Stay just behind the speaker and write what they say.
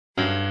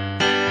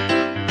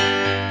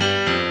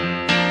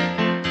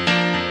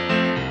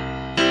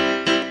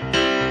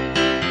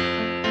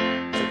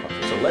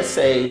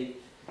say,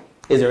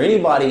 is there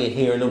anybody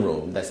here in the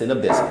room that's in a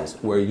business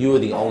where you are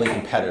the only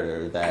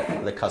competitor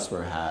that the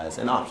customer has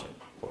an option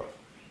for?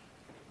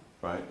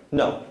 Right?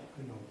 No.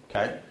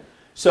 Okay?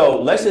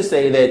 So let's just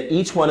say that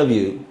each one of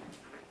you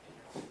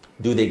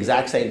do the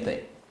exact same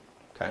thing.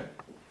 Okay?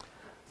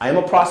 I am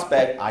a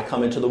prospect. I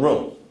come into the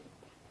room.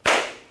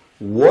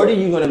 What are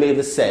you going to be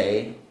able to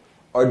say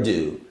or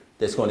do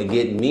that's going to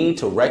get me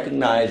to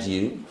recognize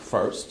you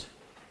first?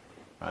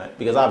 Right?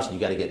 Because obviously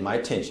you got to get my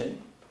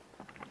attention.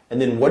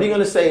 And then what are you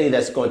going to say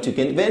that's going to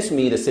convince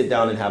me to sit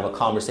down and have a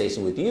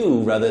conversation with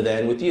you rather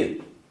than with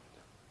you?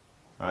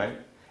 Right?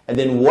 And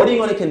then what are you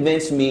going to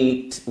convince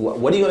me,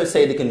 what are you going to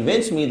say to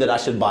convince me that I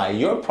should buy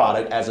your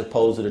product as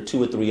opposed to the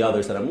 2 or 3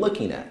 others that I'm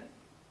looking at?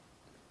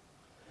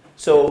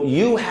 So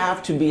you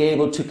have to be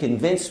able to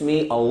convince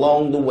me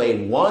along the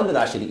way, 1, that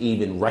I should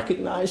even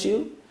recognize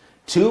you,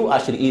 2, I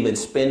should even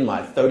spend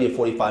my 30 or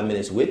 45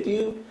 minutes with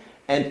you,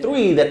 and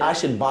 3, that I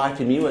should buy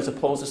from you as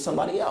opposed to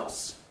somebody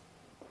else.